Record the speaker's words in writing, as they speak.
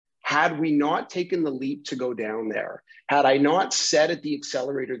Had we not taken the leap to go down there, had I not said at the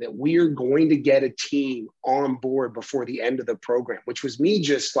accelerator that we are going to get a team on board before the end of the program, which was me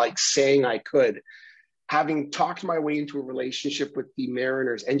just like saying I could, having talked my way into a relationship with the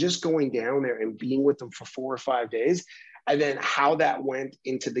Mariners and just going down there and being with them for 4 or 5 days, and then how that went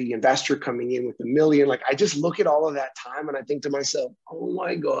into the investor coming in with $1 million. Like, I just look at all of that time and I think to myself, oh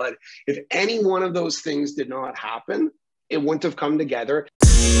my God, if any one of those things did not happen, it wouldn't have come together.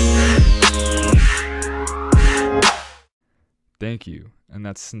 Thank you. And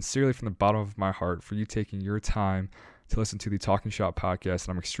that's sincerely from the bottom of my heart for you taking your time to listen to the Talking Shop podcast.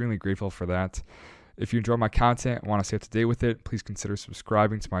 And I'm extremely grateful for that. If you enjoy my content and want to stay up to date with it, please consider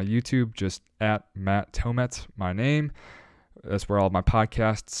subscribing to my YouTube, just at Matt Tomet, my name. That's where all my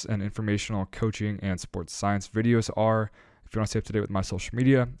podcasts and informational coaching and sports science videos are. If you want to stay up to date with my social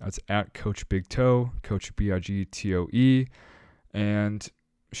media, that's at Coach Big Toe, Coach Bigtoe. And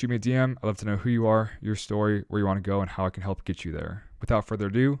shoot me a DM. I'd love to know who you are, your story, where you want to go, and how I can help get you there. Without further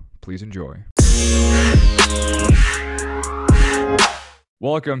ado, please enjoy.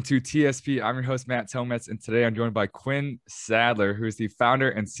 Welcome to TSP. I'm your host, Matt Tometz, and today I'm joined by Quin Sandler, who is the founder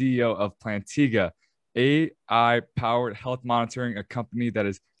and CEO of Plantiga, AI-powered health monitoring, a company that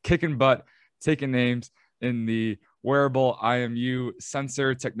is kicking butt, taking names in the wearable IMU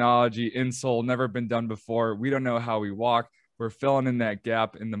sensor technology, insole, never been done before. We don't know how we walk. We're filling in that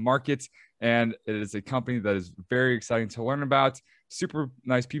gap in the market, and it is a company that is very exciting to learn about. Super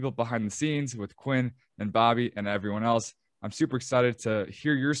nice people behind the scenes with Quin and Bobby and everyone else. I'm super excited to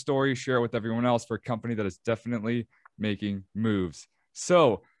hear your story, share it with everyone else for a company that is definitely making moves.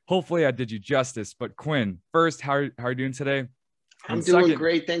 So hopefully I did you justice. But Quin, first, how are you doing today? I'm doing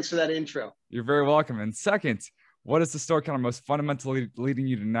great. Thanks for that intro. You're very welcome. And second, what is the story kind of most fundamentally leading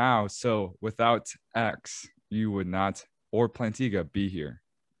you to now? So without X, you would not, or Plantiga, be here?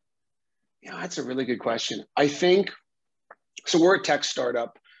 Yeah, that's a really good question. I think, so we're a tech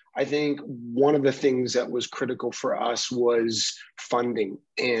startup. I think one of the things that was critical for us was funding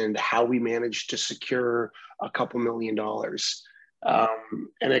and how we managed to secure a couple $1 million.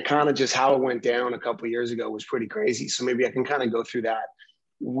 And it kind of just how it went down a couple of years ago was pretty crazy. So maybe I can kind of go through that.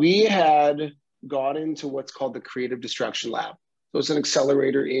 We had got into what's called the Creative Destruction Lab. So it's an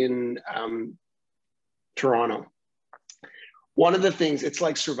accelerator in Toronto. One of the things, it's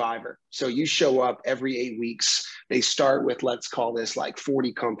like Survivor. So you show up every 8 weeks. They start with, let's call this like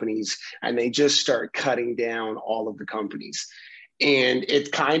 40 companies, and they just start cutting down all of the companies. And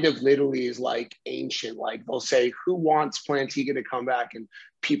it kind of literally is like ancient. Like they'll say, who wants Plantiga to come back? And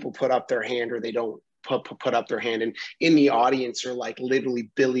people put up their hand, or they don't put up their hand. And in the audience are like literally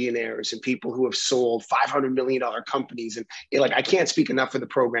billionaires and people who have sold $500 million companies. And like, I can't speak enough for the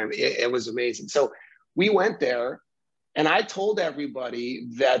program. It was amazing. So we went there. And I told everybody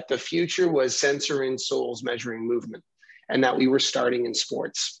that the future was sensor insoles measuring movement, and that we were starting in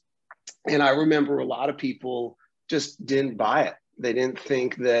sports. And I remember a lot of people just didn't buy it. They didn't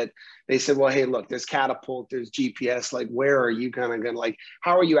think that. They said, well, hey, look, there's Catapult, there's GPS. Like, where are you kind of going to, like,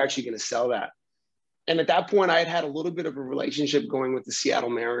 how are you actually going to sell that? And at that point, I had had a little bit of a relationship going with the Seattle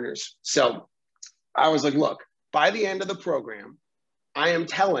Mariners. So I was like, look, by the end of the program, I am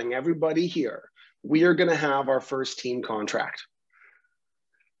telling everybody here, we are going to have our first team contract.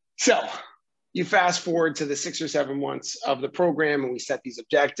 So you fast forward to the 6 or 7 months of the program, and we set these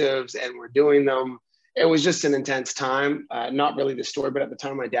objectives and we're doing them. It was just an intense time. Not really the story, but at the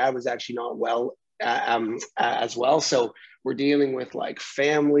time my dad was actually not well as well. So we're dealing with like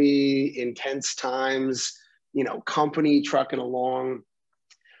family, intense times, you know, company trucking along.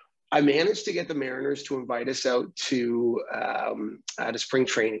 I managed to get the Mariners to invite us out to spring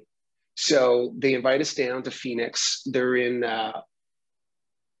training. So they invite us down to Phoenix. They're in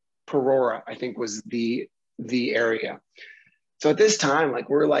Aurora, I think was the area. So at this time, like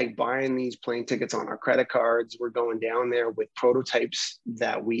we're like buying these plane tickets on our credit cards. We're going down there with prototypes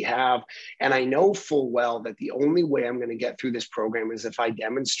that we have. And I know full well that the only way I'm going to get through this program is if I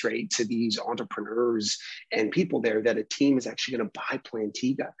demonstrate to these entrepreneurs and people there that a team is actually going to buy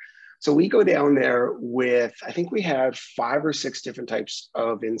Plantiga. So we go down there with, I think we had 5 or 6 different types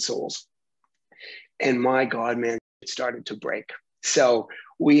of insoles. And my God, man, it started to break. So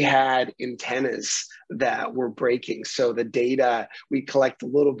we had antennas that were breaking. So the data, we collect a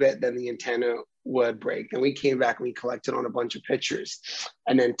little bit, then the antenna would break. Then we came back and we collected on a bunch of pictures.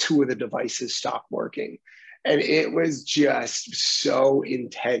 And then 2 of the devices stopped working. And it was just so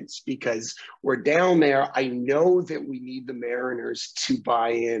intense because we're down there. I know that we need the Mariners to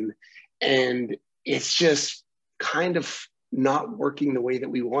buy in, and it's just kind of not working the way that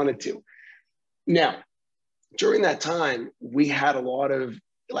we wanted to. Now, during that time, we had a lot of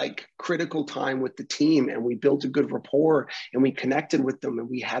like critical time with the team, and we built a good rapport, and we connected with them, and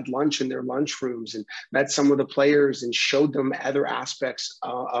we had lunch in their lunchrooms and met some of the players and showed them other aspects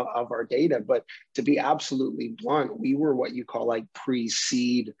of our data. But to be absolutely blunt, we were what you call like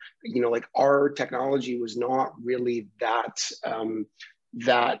pre-seed. Like our technology was not really that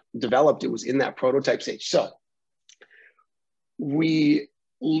developed. It was in that prototype stage. So we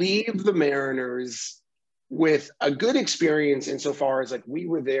leave the Mariners with a good experience insofar as like we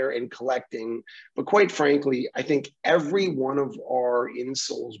were there and collecting, but quite frankly, I think every one of our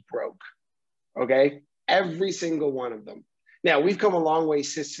insoles broke. Okay, every single one of them. Now we've come a long way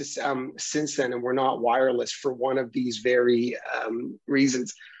since then, and we're not wireless for one of these very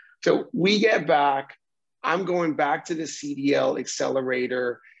reasons. So we get back. I'm going back to the CDL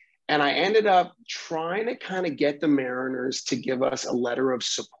accelerator. And I ended up trying to kind of get the Mariners to give us a letter of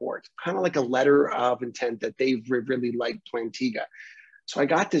support, kind of like a letter of intent that they really liked Plantiga. So I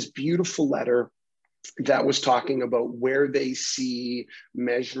got this beautiful letter that was talking about where they see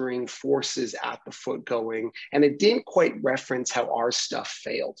measuring forces at the foot going. And it didn't quite reference how our stuff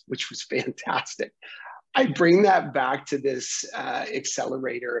failed, which was fantastic. I bring that back to this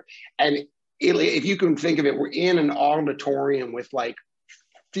accelerator. And if you can think of it, we're in an auditorium with like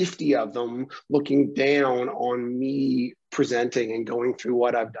 50 of them looking down on me presenting and going through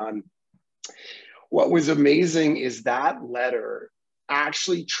what I've done. What was amazing is that letter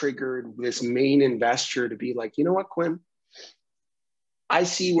actually triggered this main investor to be like, you know what, Quin? I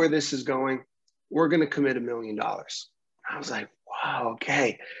see where this is going. We're going to commit $1 million. I was like, wow,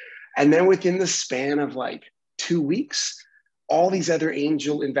 okay. And then within the span of like 2 weeks, all these other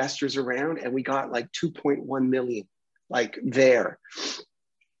angel investors around, and we got like 2.1 million, like there.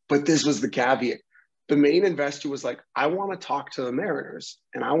 But this was the caveat. The main investor was like, I want to talk to the Mariners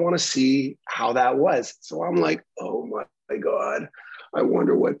and I want to see how that was. So I'm like, oh my God, I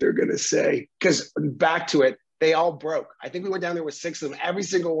wonder what they're going to say. Because back to it, they all broke. I think we went down there with 6 of them. Every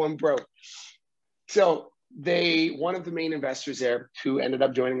single one broke. So one of the main investors there who ended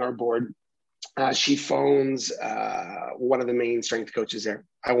up joining our board, she phones one of the main strength coaches there.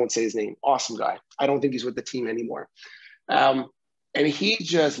 I won't say his name. Awesome guy. I don't think he's with the team anymore. And he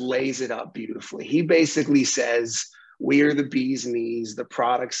just lays it up beautifully. He basically says, we are the bee's knees. The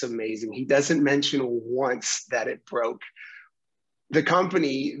product's amazing. He doesn't mention once that it broke. The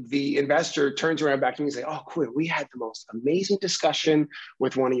company, the investor turns around back to me and says, oh, Quin, we had the most amazing discussion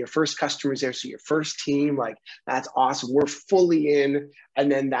with one of your first customers there. So your first team, like, that's awesome. We're fully in. And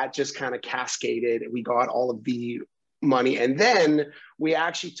then that just kind of cascaded. We got all of the money. And then we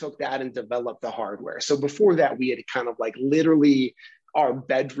actually took that and developed the hardware. So before that, we had kind of like literally our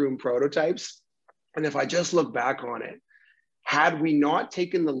bedroom prototypes. And if I just look back on it, had we not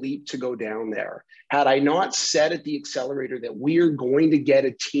taken the leap to go down there, had I not said at the accelerator that we're going to get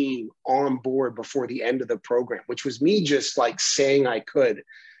a team on board before the end of the program, which was me just like saying I could,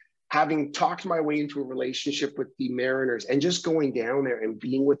 having talked my way into a relationship with the Mariners and just going down there and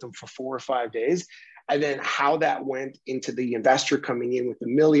being with them for 4 or 5 days, and then how that went into the investor coming in with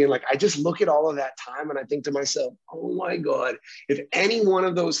 $1 million. Like, I just look at all of that time and I think to myself, oh my God, if any one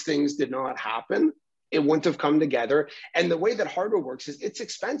of those things did not happen, it wouldn't have come together. And the way that hardware works is it's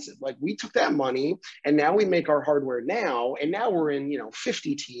expensive. Like, we took that money and now we make our hardware now. And now we're in,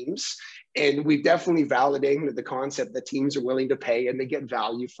 50 teams. And we've definitely validated the concept that teams are willing to pay and they get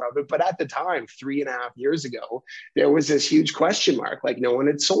value from it. But at the time, 3.5 years ago, there was this huge question mark. Like, no one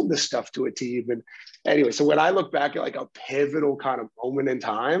had sold this stuff to a team. And anyway, so when I look back at like a pivotal kind of moment in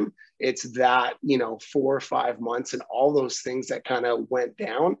time, it's that, 4 or 5 months and all those things that kind of went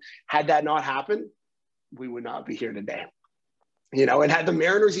down. Had that not happened, we would not be here today. And had the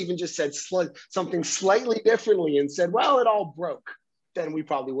Mariners even just said something slightly differently and said, well, it all broke, then we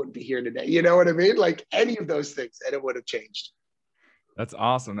probably wouldn't be here today. You know what I mean? Like, any of those things, and it would have changed. That's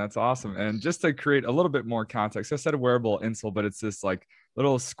awesome. That's awesome. And just to create a little bit more context, I said a wearable insole, but it's this like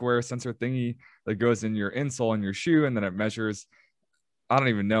little square sensor thingy that goes in your insole in your shoe, and then it measures, I don't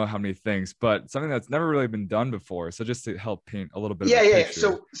even know how many things, but something that's never really been done before. So just to help paint a little bit of a picture.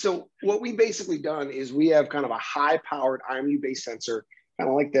 Yeah. So what we basically done is we have kind of a high-powered IMU-based sensor, kind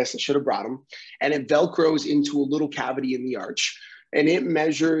of like this. I should have brought them. And it Velcros into a little cavity in the arch. And it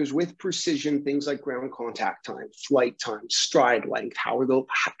measures with precision things like ground contact time, flight time, stride length, how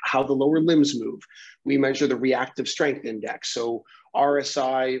the lower limbs move. We measure the reactive strength index. So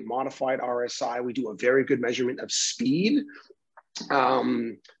RSI, modified RSI, we do a very good measurement of speed.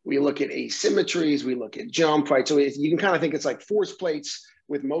 We look at asymmetries, we look at jump, right? So you can kind of think it's like force plates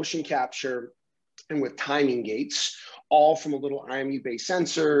with motion capture. and with timing gates, all from a little IMU-based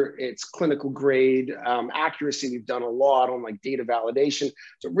sensor. It's clinical grade accuracy. We've done a lot on like data validation.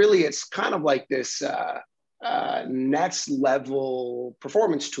 So really, it's kind of like this next level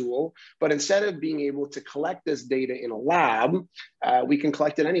performance tool. But instead of being able to collect this data in a lab, we can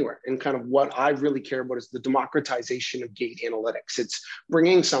collect it anywhere. And kind of what I really care about is the democratization of gait analytics. It's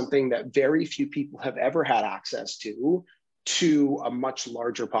bringing something that very few people have ever had access to a much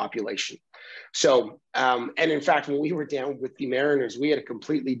larger population. So, and in fact, when we were down with the Mariners, we had a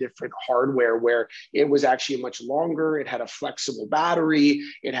completely different hardware where it was actually much longer. It had a flexible battery.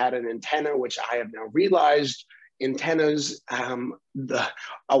 It had an antenna, which I have now realized antennas, a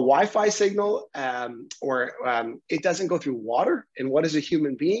Wi-Fi signal, it doesn't go through water. And what is a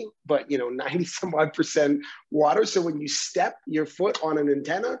human being? But 90 some odd % water. So when you step your foot on an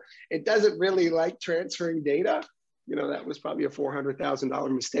antenna, it doesn't really like transferring data. That was probably a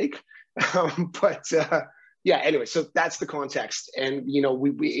 $400,000 mistake. Yeah, anyway, so that's the context. And,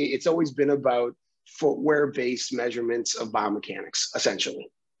 it's always been about footwear-based measurements of biomechanics, essentially.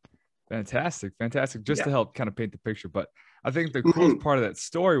 Fantastic. Just to help kind of paint the picture. But I think the Mm-hmm. coolest part of that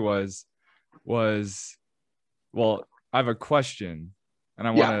story was, well, I have a question and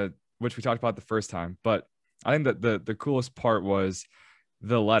I want to, which we talked about the first time, but I think that the coolest part was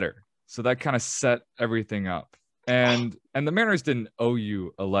the letter. So that kind of set everything up. And the Mariners didn't owe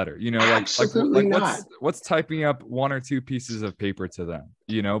you a letter, Absolutely not. what's typing up one or two pieces of paper to them,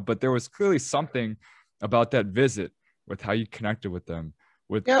 but there was clearly something about that visit with how you connected with them,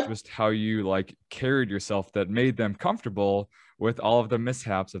 with just how you carried yourself that made them comfortable with all of the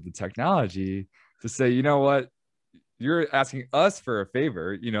mishaps of the technology to say, you know what, you're asking us for a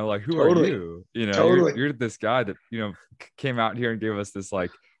favor, who are you? You're this guy that, came out here and gave us this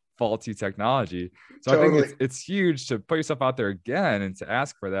faulty technology. So I think it's huge to put yourself out there again and to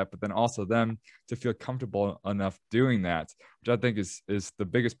ask for that, but then also them to feel comfortable enough doing that, which I think is the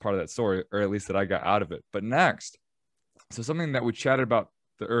biggest part of that story, or at least that I got out of it. But next, so something that we chatted about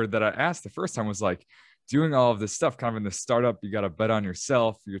or that I asked the first time was doing all of this stuff kind of in the startup, you got to bet on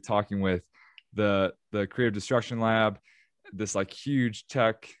yourself. You're talking with the Creative Destruction Lab, this huge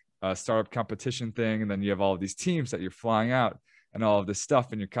tech startup competition thing. And then you have all of these teams that you're flying out and all of this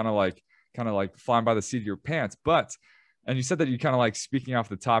stuff, and you're kind of flying by the seat of your pants. And you said that you kind of speaking off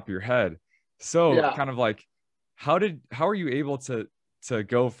the top of your head. So kind of how are you able to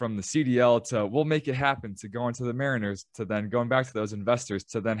go from the CDL to we'll make it happen to going to the Mariners to then going back to those investors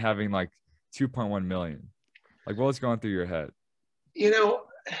to then having 2.1 million? What was going through your head?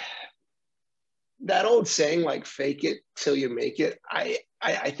 That old saying, fake it till you make it.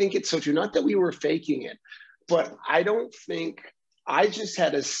 I think it's so true. Not that we were faking it, but I just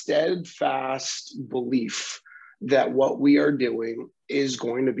had a steadfast belief that what we are doing is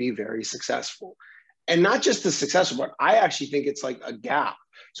going to be very successful. And not just the successful, but I actually think it's a gap.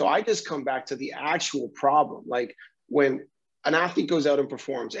 So I just come back to the actual problem. When an athlete goes out and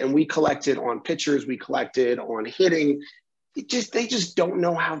performs, and we collected on pitchers, we collected on hitting, they just don't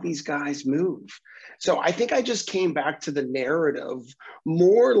know how these guys move. So I think I just came back to the narrative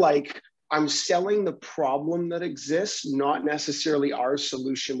more I'm selling the problem that exists, not necessarily our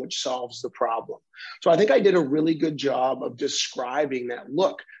solution, which solves the problem. So I think I did a really good job of describing that,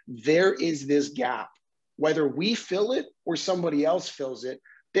 look, there is this gap. Whether we fill it or somebody else fills it,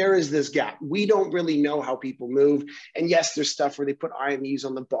 there is this gap. We don't really know how people move. And yes, there's stuff where they put IMUs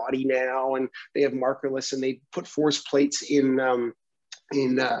on the body now, and they have markerless, and they put force plates in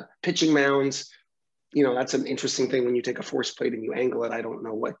pitching mounds. That's an interesting thing when you take a force plate and you angle it. I don't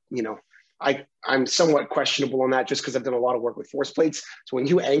know what, I'm somewhat questionable on that just because I've done a lot of work with force plates. So when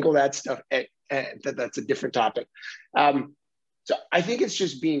you angle that stuff, that's a different topic. So I think it's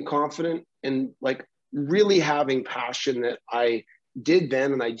just being confident and really having passion that I did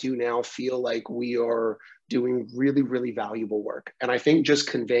then and I do now feel like we are doing really, really valuable work. And I think just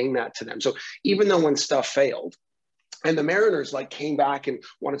conveying that to them. So even though when stuff failed, and the Mariners came back and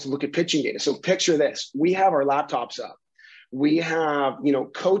wanted to look at pitching data. So picture this, we have our laptops up. We have,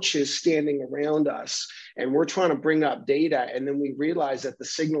 coaches standing around us, and we're trying to bring up data. And then we realize that the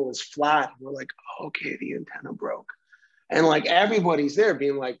signal is flat. We're like, oh, okay, the antenna broke. And everybody's there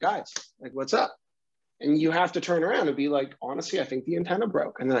being guys, what's up? And you have to turn around and be honestly, I think the antenna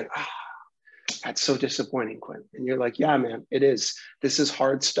broke. And they're like, that's so disappointing, Quin. And you're like, yeah, man, it is. This is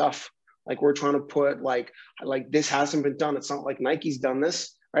hard stuff. We're trying to put this hasn't been done. It's not like Nike's done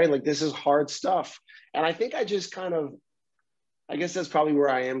this, right? This is hard stuff. And I think I just I guess that's probably where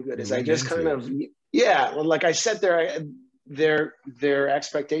I am good is I just I set their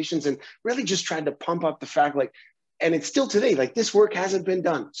expectations and really just tried to pump up the fact And it's still today, like this work hasn't been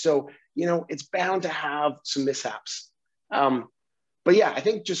done. So, it's bound to have some mishaps. But yeah, I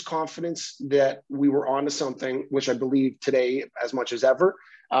think just confidence that we were onto something, which I believe today, as much as ever,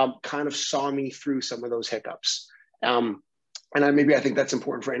 kind of saw me through some of those hiccups. And I think that's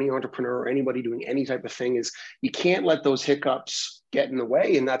important for any entrepreneur or anybody doing any type of thing, is you can't let those hiccups get in the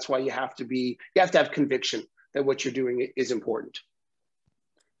way. And that's why you have to have conviction that what you're doing is important.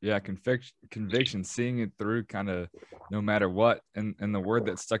 Yeah, conviction, seeing it through kind of no matter what. And the word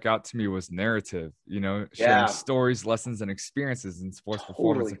that stuck out to me was narrative, sharing stories, lessons, and experiences in sports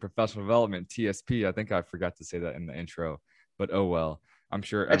performance and professional development, TSP. I think I forgot to say that in the intro, but oh well. I'm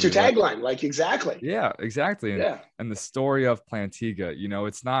sure that's your tagline. Like, exactly. Yeah, exactly. And the story of Plantiga,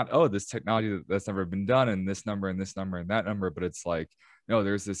 it's not, this technology that's never been done and this number and this number and that number, but it's like, no,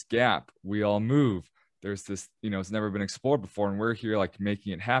 there's this gap. We all move. There's this, it's never been explored before. And we're here like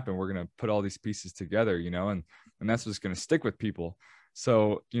making it happen. We're going to put all these pieces together, and that's what's going to stick with people.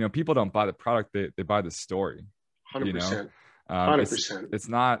 So, people don't buy the product, they buy the story. 100%. 100%. It's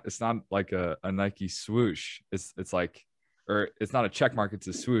not like a Nike swoosh. It's like, or it's not a check mark, it's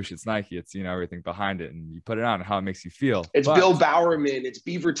a swoosh. It's Nike. It's, everything behind it, and you put it on and how it makes you feel. It's Bill Bowerman, it's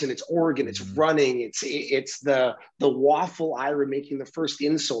Beaverton, it's Oregon, it's running, it's the waffle Ira making the first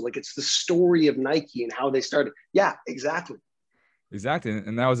insole. Like, it's the story of Nike and how they started. Yeah, exactly.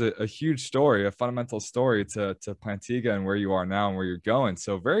 And that was a huge story, a fundamental story to Plantiga and where you are now and where you're going.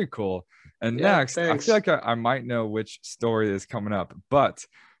 So very cool. And next, thanks. I feel like I might know which story is coming up, but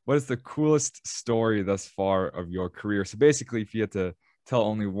what is the coolest story thus far of your career? So basically, if you had to tell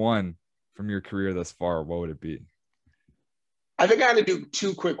only one from your career thus far, what would it be? I think I had to do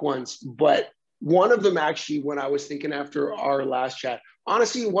two quick ones, but one of them actually, when I was thinking after our last chat,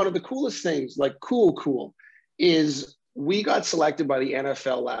 honestly, one of the coolest things, like cool, is we got selected by the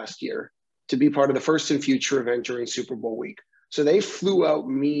NFL last year to be part of the First and Future event during Super Bowl week. So they flew out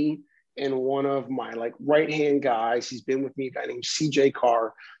me and one of my right-hand guys. He's been with me, a guy named CJ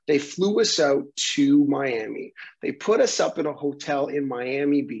Carr. They flew us out to Miami. They put us up in a hotel in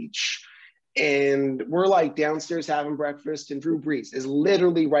Miami Beach. And we're downstairs having breakfast, and Drew Brees is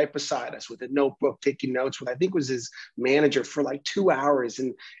literally right beside us with a notebook taking notes with, I think, was his manager for 2 hours.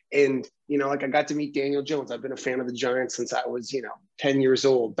 And I got to meet Daniel Jones. I've been a fan of the Giants since I was 10 years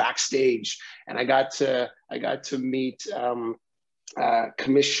old, backstage. And I got to meet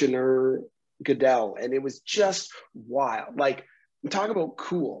Commissioner Goodell, and it was just wild. I'm talking about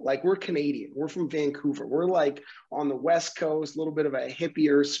cool. We're Canadian. We're from Vancouver. We're on the West Coast, a little bit of a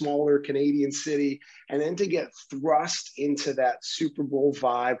hippier, smaller Canadian city. And then to get thrust into that Super Bowl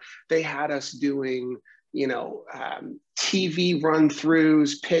vibe, they had us doing, TV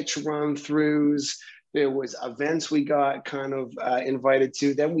run-throughs, pitch run-throughs. There was events we got kind of invited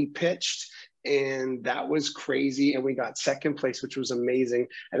to. Then we pitched, and that was crazy. And we got second place, which was amazing.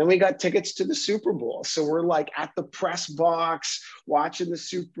 And then we got tickets to the Super Bowl. So we're at the press box watching the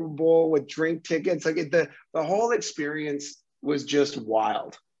Super Bowl with drink tickets. The whole experience was just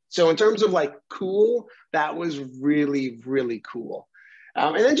wild. So in terms of cool, that was really, really cool.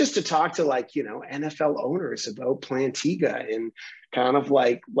 And then just to talk to NFL owners about Plantiga, and kind of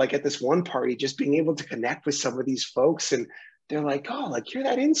like at this one party, just being able to connect with some of these folks, and they're you're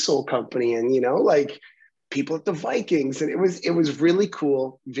that insole company, and people at the Vikings. And it was really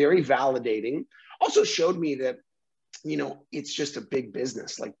cool, very validating. Also showed me that it's just a big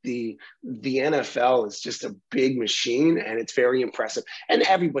business. The NFL is just a big machine, and it's very impressive. And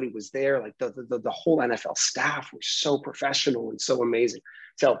everybody was there. The whole NFL staff were so professional and so amazing.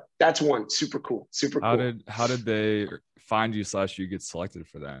 So that's one. Super cool. How did they find you / you get selected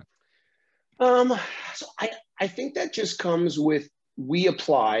for that? So I think that just comes with, we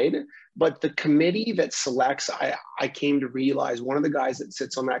applied, but the committee that selects, I came to realize one of the guys that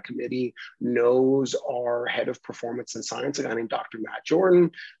sits on that committee knows our head of performance and science, a guy named Dr. Matt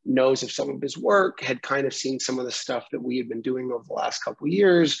Jordan, knows of some of his work, had kind of seen some of the stuff that we had been doing over the last couple of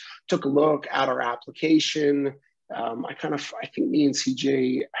years, took a look at our application. I think me and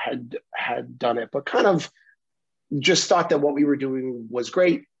CJ had done it, but kind of just thought that what we were doing was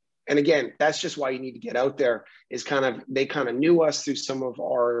great. And again, that's just why you need to get out there, is they kind of knew us through some of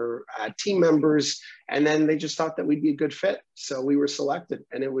our team members, and then they just thought that we'd be a good fit. So we were selected,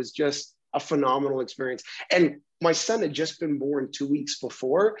 and it was just a phenomenal experience. And my son had just been born 2 weeks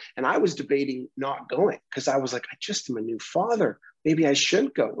before, and I was debating not going, because I was I just am a new father. Maybe I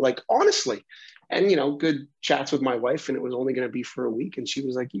shouldn't go, honestly. And, good chats with my wife, and it was only going to be for a week. And she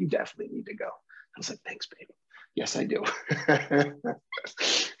was like, you definitely need to go. I was like, thanks, baby. Yes, I do.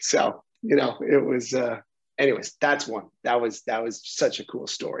 So, it was, anyways, that's one. That was such a cool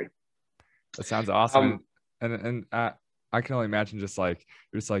story. That sounds awesome. I can only imagine just like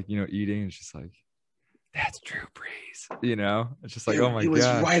eating, and it's just like, that's Drew Brees, it's just like, Dude, oh my he was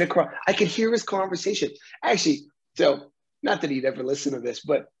gosh. right across. I could hear his conversation. Actually, so not that he'd ever listen to this,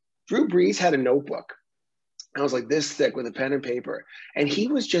 but Drew Brees had a notebook. I was like this thick with a pen and paper, and he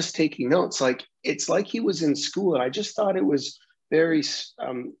was just taking notes. Like it's like he was in school, and I just thought it was very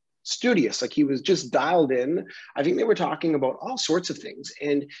studious. Like he was just dialed in. I think they were talking about all sorts of things,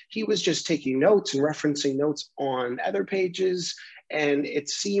 and he was just taking notes and referencing notes on other pages. And it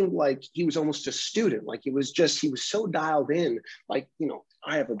seemed like he was almost a student. Like he was so dialed in. Like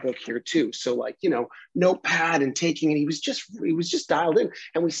I have a book here too, so like notepad and taking it. He was just dialed in,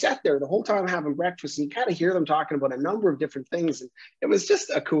 and we sat there the whole time having breakfast, and you kind of hear them talking about a number of different things, and it was just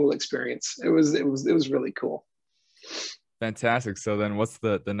a cool experience. It was really cool. Fantastic. So then what's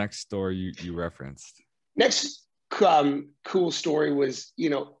the next story you referenced? Next cool story was,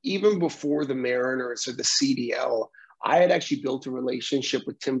 even before the Mariners or the CDL, I had actually built a relationship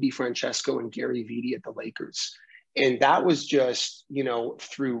with Tim DeFrancesco and Gary Vitti at the Lakers. And that was just,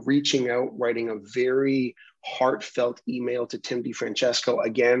 through reaching out, writing a very heartfelt email to Tim DeFrancesco,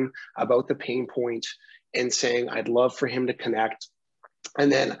 again, about the pain point and saying, I'd love for him to connect.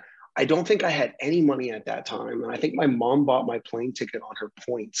 And then I don't think I had any money at that time. And I think my mom bought my plane ticket on her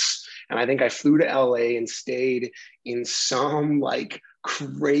points. And I think I flew to LA and stayed in some like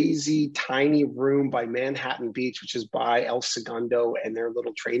crazy tiny room by Manhattan Beach, which is by El Segundo and their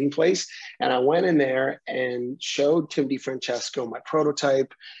little trading place. And I went in there and showed Tim DeFrancesco my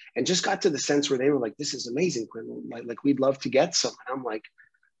prototype and just got to the sense where they were like, this is amazing, Quin. Like we'd love to get some. And I'm like,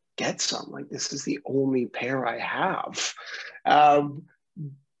 get some? Like, this is the only pair I have.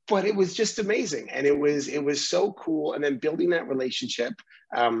 But it was just amazing, and it was so cool. And then building that relationship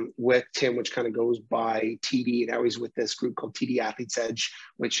with Tim, which kind of goes by TD, and now he's with this group called TD Athletes Edge,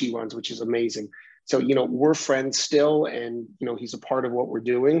 which he runs, which is amazing. So we're friends still, and he's a part of what we're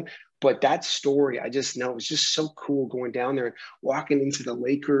doing. But that story, I just know, it was just so cool going down there and walking into the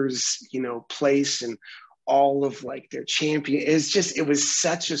Lakers, place, and all of like their champion. It was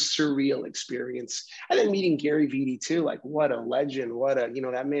such a surreal experience. And then meeting Gary Vitti too, like what a legend,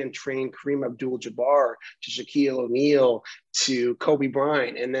 that man trained Kareem Abdul-Jabbar to Shaquille O'Neal to Kobe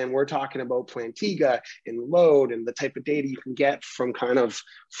Bryant. And then we're talking about Plantiga and load and the type of data you can get from kind of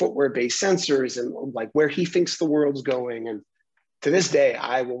footwear-based sensors and like where he thinks the world's going. And to this day,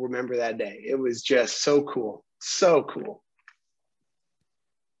 I will remember that day. It was just so cool. So cool.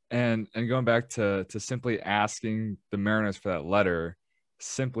 And going back to simply asking the Mariners for that letter,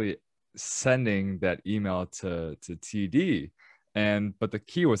 simply sending that email to TD. But the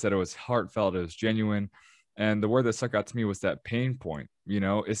key was that it was heartfelt, it was genuine. And the word that stuck out to me was that pain point.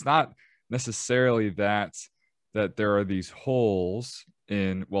 It's not necessarily that there are these holes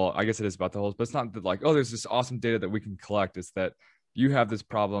in, well, I guess it is about the holes, but it's not that like, oh, there's this awesome data that we can collect. It's that you have this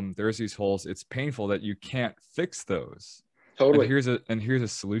problem, there's these holes, it's painful that you can't fix those. Totally. And here's a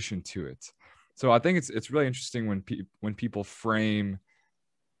solution to it. So I think it's really interesting when people frame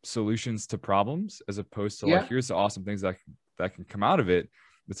solutions to problems as opposed to like, here's the awesome things that can come out of it.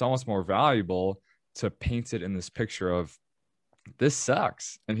 It's almost more valuable to paint it in this picture of this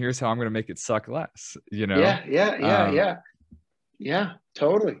sucks, and here's how I'm going to make it suck less. Yeah,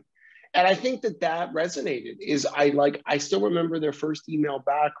 totally. And I think that resonated. I still remember their first email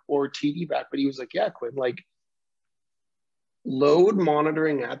back or TD back, but he was like, yeah, Quin, like, load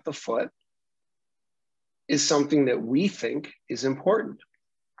monitoring at the foot is something that we think is important.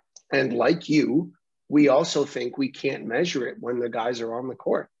 And like you, we also think we can't measure it when the guys are on the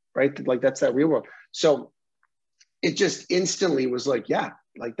court, right? Like that's that real world. So it just instantly was like, yeah,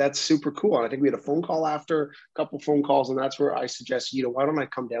 like that's super cool. And I think we had a phone call after, a couple phone calls, and that's where I suggested, why don't I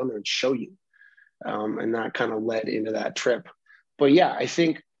come down there and show you? And that kind of led into that trip. But yeah, I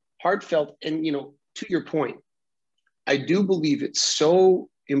think heartfelt, and to your point, I do believe it's so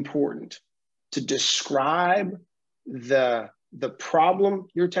important to describe the problem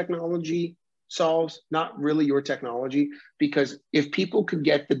your technology solves, not really your technology, because if people could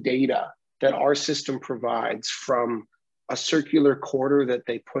get the data that our system provides from a circular quarter that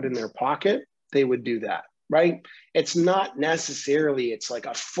they put in their pocket, they would do that, right? It's not necessarily, it's like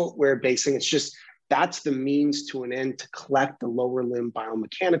a footwear based thing. It's just, that's the means to an end to collect the lower limb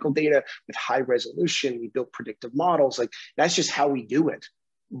biomechanical data with high resolution. We built predictive models. Like that's just how we do it.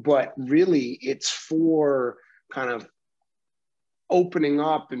 But really it's for kind of opening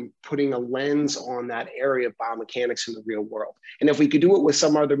up and putting a lens on that area of biomechanics in the real world. And if we could do it with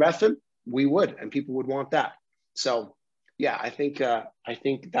some other method, we would, and people would want that. So yeah, I think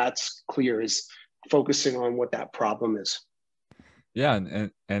that's clear, is focusing on what that problem is. Yeah,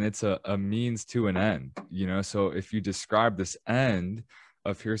 and it's a means to an end, you know. So if you describe this end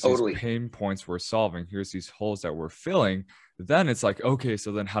of here's these Totally. pain points we're solving, here's these holes that we're filling, then it's like, okay,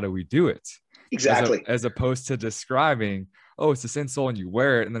 so then how do we do it? Exactly. As opposed to describing, oh, it's this insole and you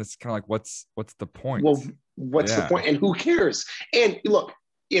wear it, and then it's kind of like, what's the point? Well, what's the Yeah. point? And who cares? And look,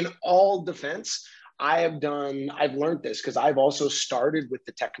 in all defense, I've learned this because I've also started with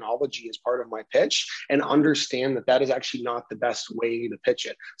the technology as part of my pitch and understand that that is actually not the best way to pitch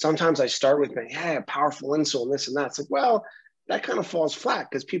it. Sometimes I start with, hey, a powerful insole and this and that. It's like, well, that kind of falls flat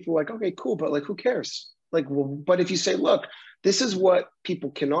because people are like, okay, cool, but like, who cares? Like, well, but if you say, look, this is what people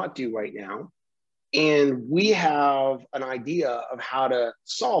cannot do right now, and we have an idea of how to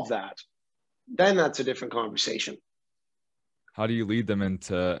solve that, then that's a different conversation. How do you lead them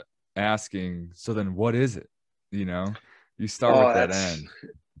into asking, so then what is it? You know, you start Oh, with that that's end.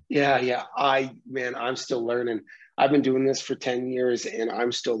 yeah. Man, I'm still learning. I've been doing this for 10 years and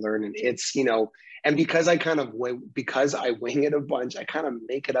I'm still learning. It's, and because because I wing it a bunch, I kind of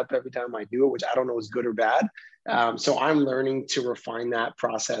make it up every time I do it, which I don't know is good or bad. So I'm learning to refine that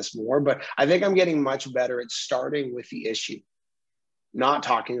process more, but I think I'm getting much better at starting with the issue, not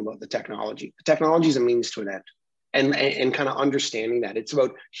talking about the technology. The technology is a means to an end, and kind of understanding that it's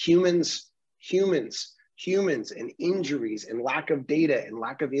about humans, and injuries and lack of data and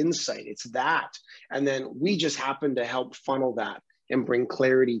lack of insight. It's that, and then we just happen to help funnel that and bring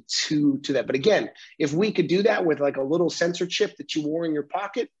clarity to that. But again, if we could do that with like a little sensor chip that you wore in your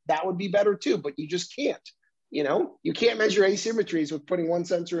pocket, that would be better too. But you just can't. You can't measure asymmetries with putting one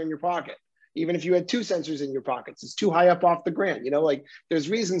sensor in your pocket. Even if you had two sensors in your pockets, it's too high up off the ground. Like there's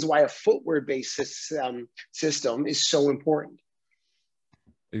reasons why a footwear-based system is so important.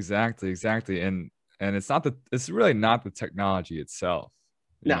 Exactly. And it's really not the technology itself.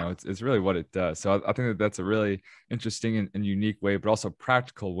 You No, know, it's really what it does. So I think that that's a really interesting and unique way, but also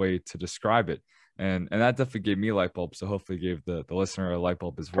practical way to describe it. And that definitely gave me a light bulb. So hopefully gave the listener a light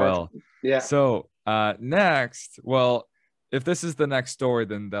bulb as perfect. well. Yeah. So next, well, if this is the next story,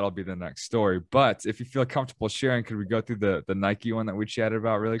 then that'll be the next story. But if you feel comfortable sharing, could we go through the Nike one that we chatted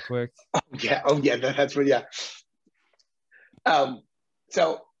about really quick? Oh yeah. That's what. Yeah. Um,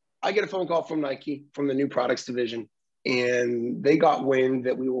 so I get a phone call from Nike from the new products division, and they got wind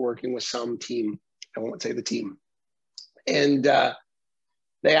that we were working with some team. I won't say the team, and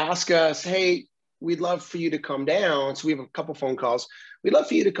they ask us, "Hey, we'd love for you to come down." So we have a couple phone calls. We'd love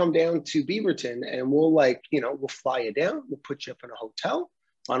for you to come down to Beaverton, and we'll fly you down. We'll put you up in a hotel.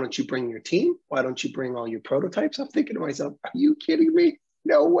 Why don't you bring your team? Why don't you bring all your prototypes? I'm thinking to myself, are you kidding me?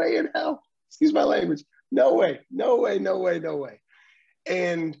 No way in hell. Excuse my language. No way. No way. No way. No way.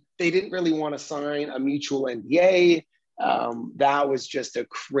 And they didn't really want to sign a mutual NDA. That was just a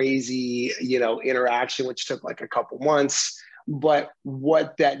crazy, interaction, which took like a couple months. But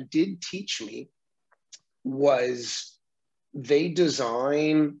what that did teach me was they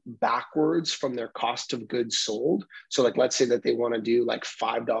design backwards from their cost of goods sold. So like, let's say that they want to do like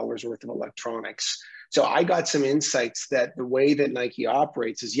 $5 worth of electronics. So I got some insights that the way that Nike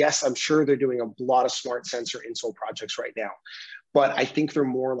operates is, yes, I'm sure they're doing a lot of smart sensor insole projects right now, but I think they're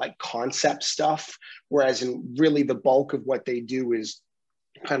more like concept stuff. Whereas in really the bulk of what they do is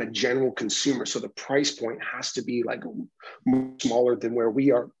kind of general consumer. So the price point has to be like smaller than where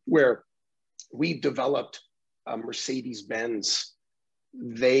we are, where we developed Mercedes-Benz.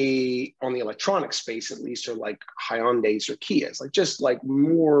 They, on the electronic space at least, are like Hyundais or Kias, like just like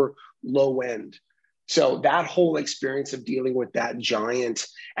more low end. So that whole experience of dealing with that giant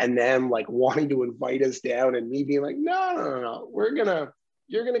and them like wanting to invite us down and me being like, no,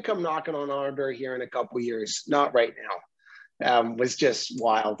 you're gonna come knocking on our door here in a couple of years, not right now, was just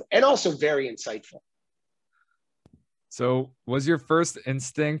wild and also very insightful. So was your first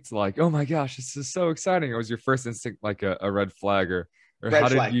instinct like, oh my gosh, this is so exciting? Or was your first instinct like a red flag, or how Red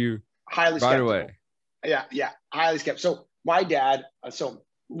did flag, you highly right away? skeptical. Yeah, highly skeptical. So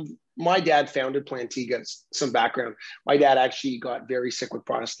my dad founded Plantiga. Some background. My dad actually got very sick with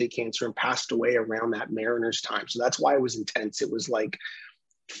prostate cancer and passed away around that Mariners time. So that's why it was intense. It was like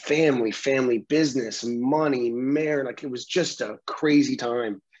family, business, money, Marin. Like it was just a crazy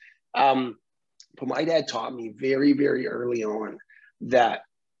time. But my dad taught me very, very early on that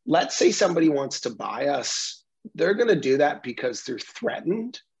let's say somebody wants to buy us, they're going to do that because they're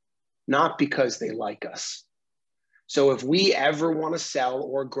threatened, not because they like us. So if we ever want to sell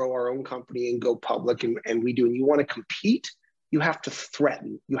or grow our own company and go public, and we do, and you want to compete, you have to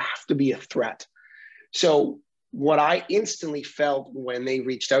threaten. You have to be a threat. So what I instantly felt when they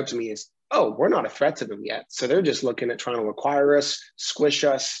reached out to me is, oh, we're not a threat to them yet. So they're just looking at trying to acquire us, squish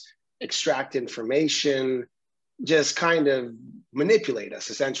us, extract information, just kind of manipulate us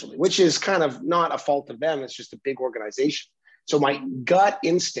essentially, which is kind of not a fault of them. It's just a big organization. So my gut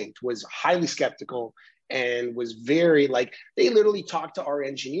instinct was highly skeptical and was very like, they literally talked to our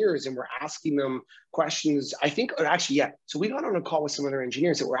engineers and were asking them questions. I think, or actually, yeah. So we got on a call with some other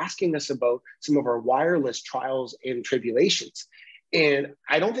engineers that were asking us about some of our wireless trials and tribulations. And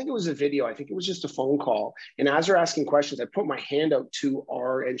I don't think it was a video. I think it was just a phone call. And as they're asking questions, I put my hand out to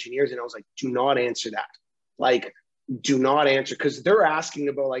our engineers and I was like, do not answer that. Like, do not answer, because they're asking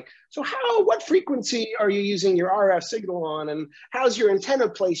about like, so what frequency are you using your RF signal on? And how's your antenna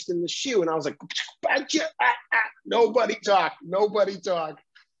placed in the shoe? And I was like, nobody talk.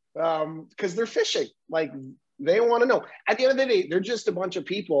 Because they're fishing. Like, they want to know. At the end of the day, they're just a bunch of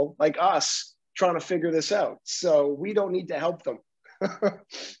people like us trying to figure this out. So we don't need to help them.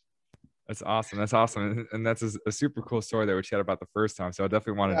 That's awesome. That's awesome. And that's a super cool story that we chatted about the first time. So I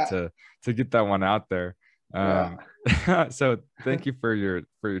definitely wanted to get that one out there. So thank you for your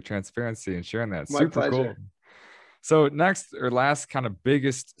transparency and sharing that. My super pleasure. cool. So next or last kind of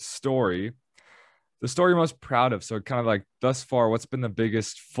biggest story, the story you're most proud of. So kind of like thus far, what's been the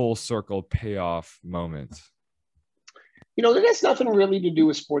biggest full circle payoff moment? It has nothing really to do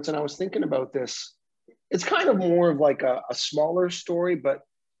with sports. And I was thinking about this. It's kind of more of like a smaller story, but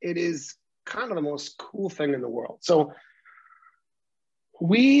it is kind of the most cool thing in the world. So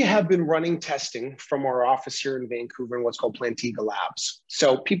we have been running testing from our office here in Vancouver in what's called Plantiga Labs.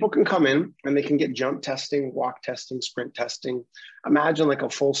 So people can come in and they can get jump testing, walk testing, sprint testing. Imagine like a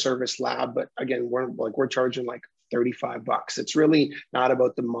full service lab, but again, we're charging like $35. It's really not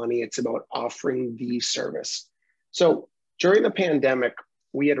about the money. It's about offering the service. So during the pandemic,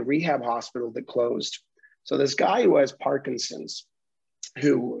 we had a rehab hospital that closed. So this guy who has Parkinson's,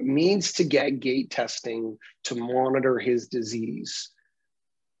 who needs to get gait testing to monitor his disease,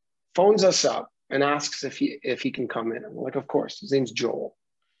 phones us up and asks if he can come in. And we're like, of course. His name's Joel.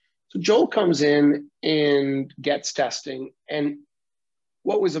 So Joel comes in and gets testing. And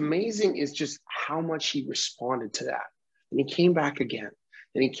what was amazing is just how much he responded to that. And he came back again.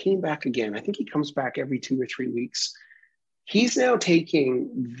 And he came back again. I think he comes back every 2 or 3 weeks. He's now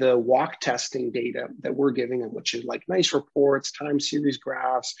taking the walk testing data that we're giving him, which is like nice reports, time series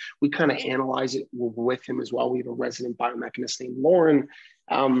graphs. We kind of analyze it with him as well. We have a resident biomechanist named Lauren.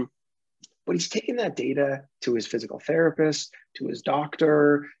 But he's taking that data to his physical therapist, to his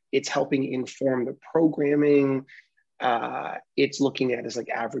doctor. It's helping inform the programming. It's looking at his like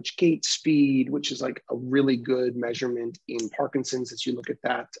average gait speed, which is like a really good measurement in Parkinson's as you look at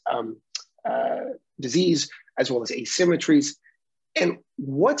that disease, as well as asymmetries. And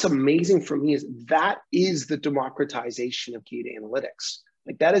what's amazing for me is that is the democratization of gait analytics.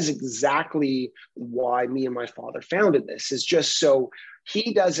 Like that is exactly why me and my father founded this, is just so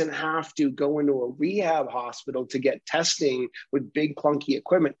he doesn't have to go into a rehab hospital to get testing with big clunky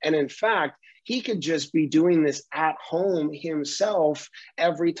equipment. And in fact, he could just be doing this at home himself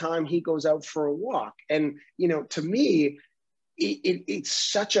every time he goes out for a walk. And, to me, it's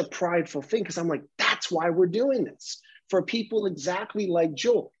such a prideful thing, because I'm like, that's why we're doing this, for people exactly like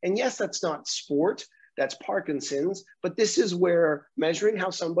Joel. And yes, that's not sport, that's Parkinson's, but this is where measuring how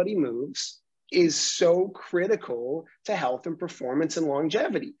somebody moves is so critical to health and performance and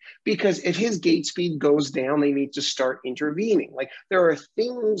longevity. Because if his gait speed goes down, they need to start intervening. Like there are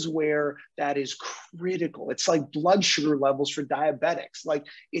things where that is critical. It's like blood sugar levels for diabetics. Like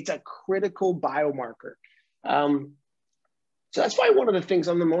it's a critical biomarker. So that's why one of the things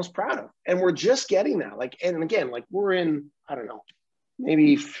I'm the most proud of. And we're just getting that. Like, and again, like we're in, I don't know,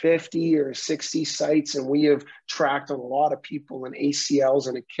 maybe 50 or 60 sites. And we have tracked on a lot of people and ACLs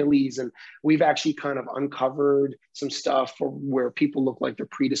and Achilles. And we've actually kind of uncovered some stuff where people look like they're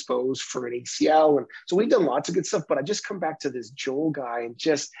predisposed for an ACL. And so we've done lots of good stuff, but I just come back to this Joel guy and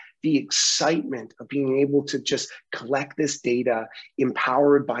just the excitement of being able to just collect this data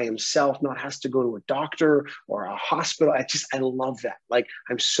empowered by himself, not has to go to a doctor or a hospital. I love that. Like,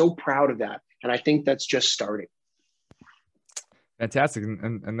 I'm so proud of that. And I think that's just starting. Fantastic.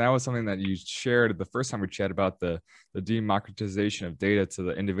 And that was something that you shared the first time we chatted about the democratization of data to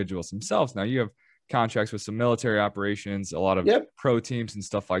the individuals themselves. Now you have contracts with some military operations, a lot of pro teams and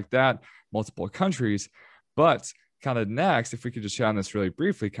stuff like that, multiple countries. But kind of next, if we could just chat on this really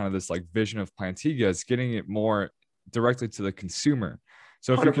briefly, kind of this like vision of Plantiga is getting it more directly to the consumer.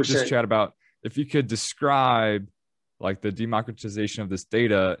 So if 100%. You could just chat about, if you could describe like the democratization of this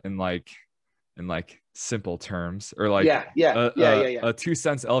data in simple terms, or like a 2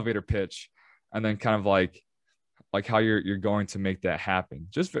 cents elevator pitch, and then kind of like how you're going to make that happen,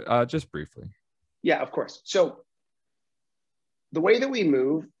 just briefly. Yeah, of course. So the way that we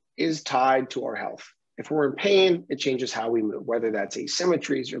move is tied to our health. If we're in pain, it changes how we move, whether that's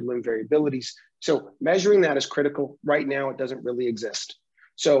asymmetries or limb variabilities. So measuring that is critical. Right now, it doesn't really exist.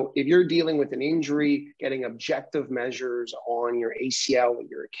 So if you're dealing with an injury, getting objective measures on your ACL or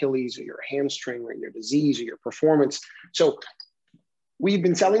your Achilles or your hamstring or your disease or your performance. So we've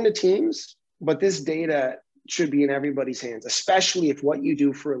been selling to teams, but this data should be in everybody's hands, especially if what you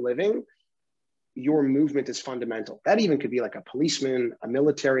do for a living, your movement is fundamental. That even could be like a policeman, a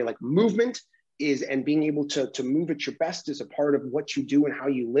military, like movement is, and being able to move at your best is a part of what you do and how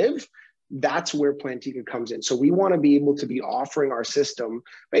you live. That's where Plantiga comes in. So we want to be able to be offering our system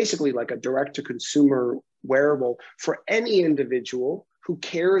basically like a direct to consumer wearable for any individual who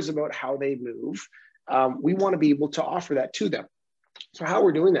cares about how they move. We want to be able to offer that to them. So how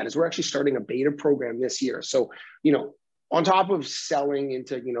we're doing that is we're actually starting a beta program this year. So, on top of selling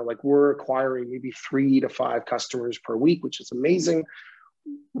into, like we're acquiring maybe 3 to 5 customers per week, which is amazing.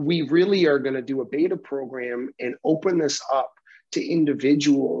 We really are going to do a beta program and open this up to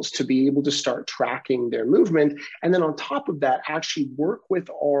individuals to be able to start tracking their movement. And then on top of that, actually work with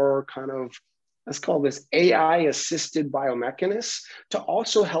our kind of, let's call this AI assisted biomechanists to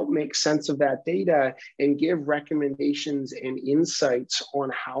also help make sense of that data and give recommendations and insights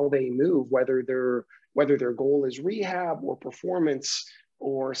on how they move, whether their goal is rehab or performance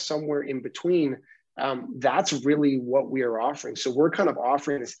or somewhere in between. That's really what we are offering. So we're kind of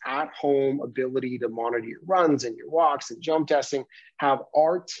offering this at-home ability to monitor your runs and your walks and jump testing, have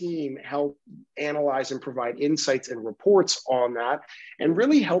our team help analyze and provide insights and reports on that, and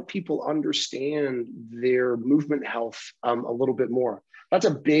really help people understand their movement health a little bit more. That's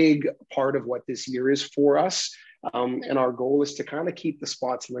a big part of what this year is for us. And our goal is to kind of keep the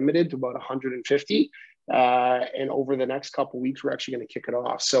spots limited to about 150. And over the next couple of weeks, we're actually going to kick it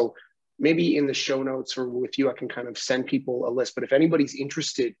off. So maybe in the show notes or with you, I can kind of send people a list. But if anybody's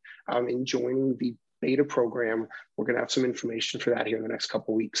interested in joining the beta program, we're going to have some information for that here in the next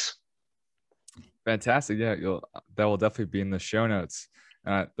couple of weeks. Fantastic. Yeah, that will definitely be in the show notes.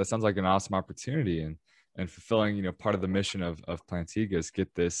 That sounds like an awesome opportunity and fulfilling, part of the mission of Plantiga is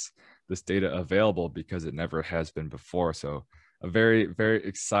get this data available because it never has been before. So a very, very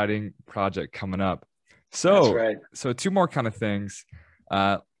exciting project coming up. So, that's right. So 2 more kind of things.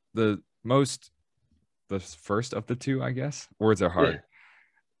 The first of the 2, I guess. Words are hard. Yeah.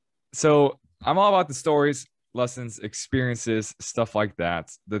 So I'm all about the stories, lessons, experiences, stuff like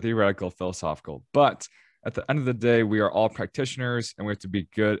that, the theoretical, philosophical. But at the end of the day, we are all practitioners and we have to be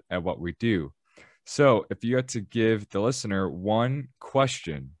good at what we do. So if you had to give the listener one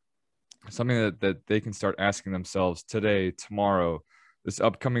question, something that they can start asking themselves today, tomorrow, this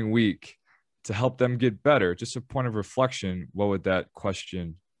upcoming week to help them get better, just a point of reflection, what would that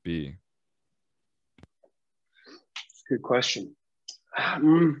question be? Good question.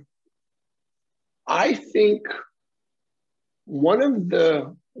 I think one of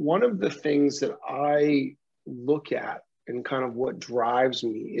the things that I look at and kind of what drives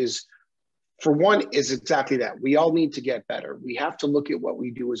me is, for one, is exactly that. We all need to get better. We have to look at what we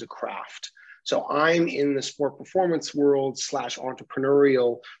do as a craft. So I'm in the sport performance world /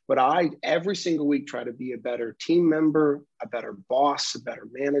 entrepreneurial, but I every single week try to be a better team member, a better boss, a better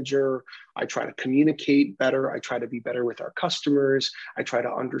manager. I try to communicate better. I try to be better with our customers. I try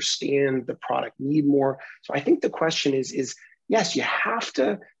to understand the product need more. So I think the question is yes, you have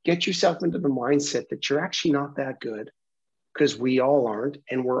to get yourself into the mindset that you're actually not that good, because we all aren't,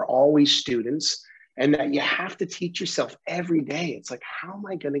 and we're always students. And that you have to teach yourself every day. It's like, how am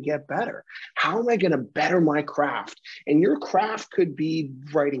I going to get better? How am I going to better my craft? And your craft could be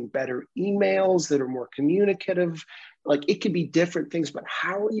writing better emails that are more communicative. Like, it could be different things, but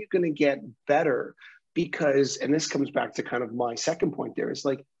how are you going to get better? Because, and this comes back to kind of my second point there, is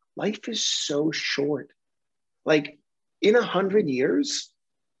like, life is so short. Like, in 100 years,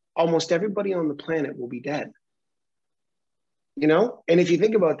 almost everybody on the planet will be dead. And if you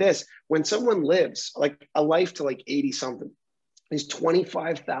think about this, when someone lives like a life to like 80 something is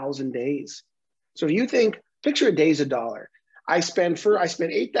 25,000 days. So if you picture a day's $1. I spent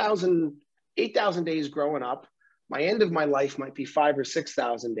 8,000 days growing up. My end of my life might be 5,000 or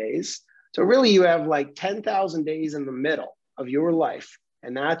 6,000 days. So really you have like 10,000 days in the middle of your life,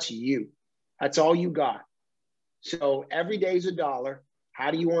 and that's you. That's all you got. So every day's $1.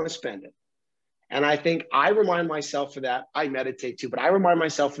 How do you want to spend it? And I think I remind myself of that. I meditate too, but I remind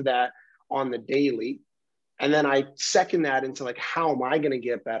myself of that on the daily. And then I second that into like, how am I going to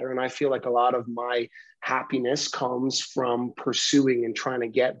get better? And I feel like a lot of my happiness comes from pursuing and trying to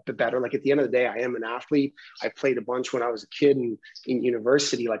get the better. Like, at the end of the day, I am an athlete. I played a bunch when I was a kid in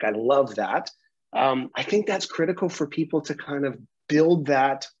university. Like, I love that. I think that's critical for people to kind of build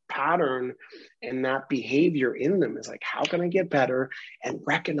that pattern and that behavior in them. Is like, how can I get better? And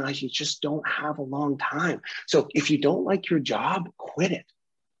recognize you just don't have a long time. So if you don't like your job, quit it.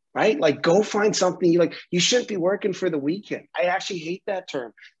 Right? Like, go find something you shouldn't be working for the weekend. I actually hate that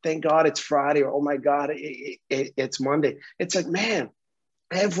term. Thank God it's Friday, or oh my God, it's Monday. It's like, man,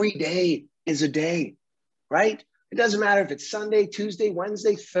 every day is a day, right? It doesn't matter if it's Sunday, Tuesday,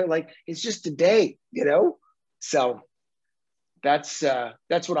 Wednesday, like, it's just a day, So that's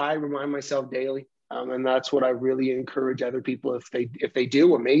what I remind myself daily. And that's what I really encourage other people. If they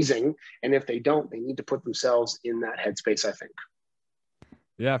do, amazing. And if they don't, they need to put themselves in that headspace, I think.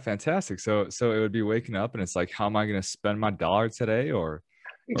 Yeah, fantastic. So it would be waking up and it's like, how am I going to spend my dollar today? Or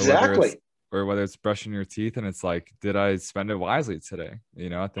Exactly. whether it's brushing your teeth and it's like, did I spend it wisely today?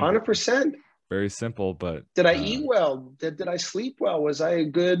 I think 100%. Very simple, but did I eat well? Did I sleep well? Was I a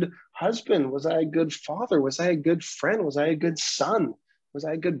good husband? Was I a good father? Was I a good friend? Was I a good son? Was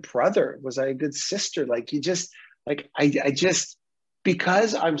I a good brother? Was I a good sister? Like, I just,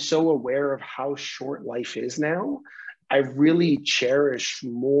 because I'm so aware of how short life is now, I really cherish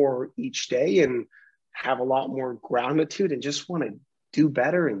more each day and have a lot more gratitude and just want to do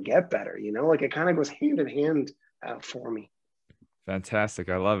better and get better. Like, it kind of goes hand in hand for me. Fantastic.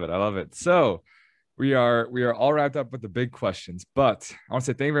 I love it. So we are all wrapped up with the big questions, but I want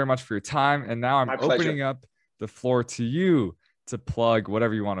to say thank you very much for your time. And now I'm opening up the floor to you to plug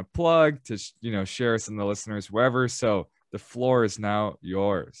whatever you want to plug, to share some of the listeners, wherever. So the floor is now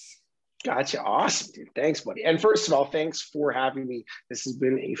yours. Gotcha. Awesome, dude. Thanks, buddy. And first of all, thanks for having me. This has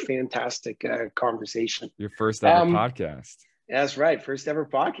been a fantastic conversation. Your first ever podcast. That's right. First ever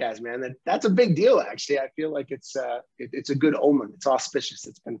podcast, man. That's a big deal, actually. I feel like it's a good omen. It's auspicious.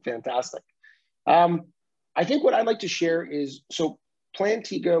 It's been fantastic. I think what I'd like to share is, so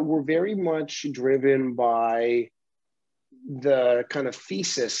Plantiga, we're very much driven by the kind of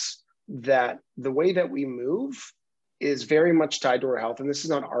thesis that the way that we move is very much tied to our health. And this is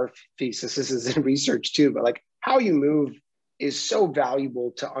not our thesis, this is in research too, but like, how you move is so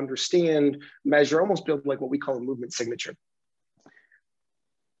valuable to understand, measure, almost build like what we call a movement signature.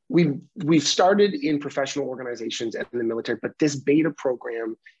 We've started in professional organizations and in the military, but this beta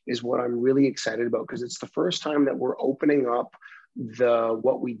program is what I'm really excited about, because it's the first time that we're opening up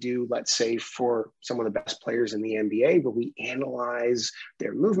what we do, let's say, for some of the best players in the NBA, where we analyze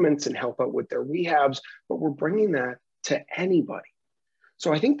their movements and help out with their rehabs, but we're bringing that to anybody.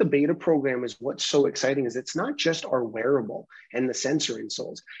 So I think the beta program is what's so exciting, is it's not just our wearable and the sensor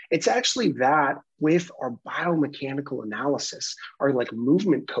insoles. It's actually that with our biomechanical analysis, our like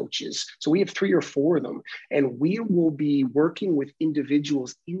movement coaches. So we have 3 or 4 of them, and we will be working with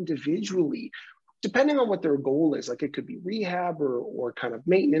individuals individually, depending on what their goal is. Like, it could be rehab or kind of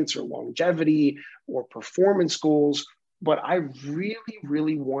maintenance or longevity or performance goals. But I really,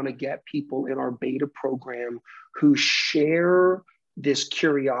 really want to get people in our beta program who share this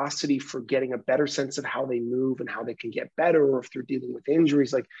curiosity for getting a better sense of how they move and how they can get better, or if they're dealing with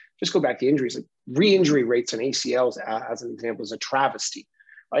injuries. Like, just go back to injuries, like re-injury rates in ACLs, as an example, is a travesty,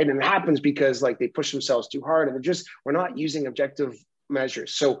 right? And it happens because like they push themselves too hard, and we're not using objective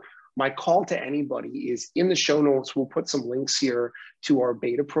measures. So my call to anybody is, in the show notes, we'll put some links here to our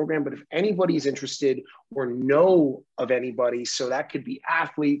beta program. But if anybody's interested or know of anybody, so that could be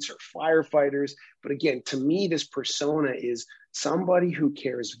athletes or firefighters. But again, to me, this persona is somebody who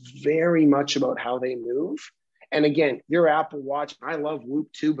cares very much about how they move. And again, your Apple Watch, I love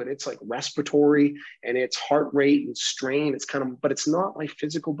Whoop too, but it's like respiratory and it's heart rate and strain. It's kind of, but it's not my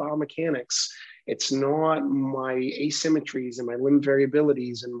physical biomechanics. It's not my asymmetries and my limb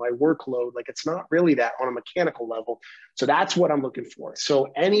variabilities and my workload. Like, it's not really that on a mechanical level. So that's what I'm looking for. So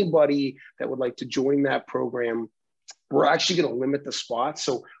anybody that would like to join that program, we're actually going to limit the spots.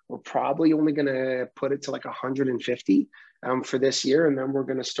 So we're probably only going to put it to like 150 for this year. And then we're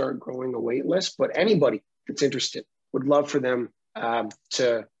going to start growing a wait list. But anybody that's interested, would love for them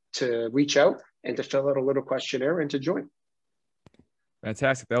to reach out and to fill out a little questionnaire and to join.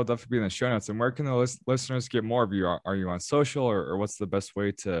 Fantastic. That'll definitely be in the show notes. And where can the listeners get more of you? Are you on social, or what's the best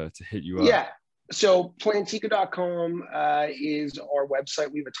way to hit you up? Yeah. So plantiga.com is our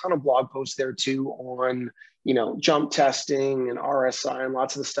website. We have a ton of blog posts there too on, jump testing and RSI and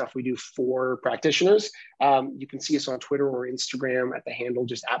lots of the stuff we do for practitioners. You can see us on Twitter or Instagram at the handle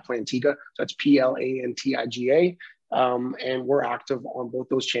just @Plantiga. So that's Plantiga. And we're active on both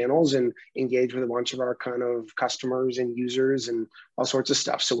those channels and engage with a bunch of our kind of customers and users and all sorts of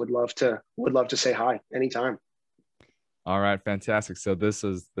stuff. So would love to say hi anytime. All right, fantastic. So this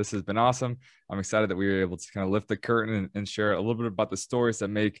has been awesome. I'm excited that we were able to kind of lift the curtain and share a little bit about the stories that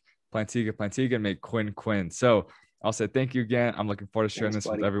make Plantiga and make Quin. So I'll say thank you again. I'm looking forward to sharing Thanks,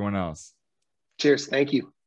 this with buddy. everyone else. Cheers. Thank you.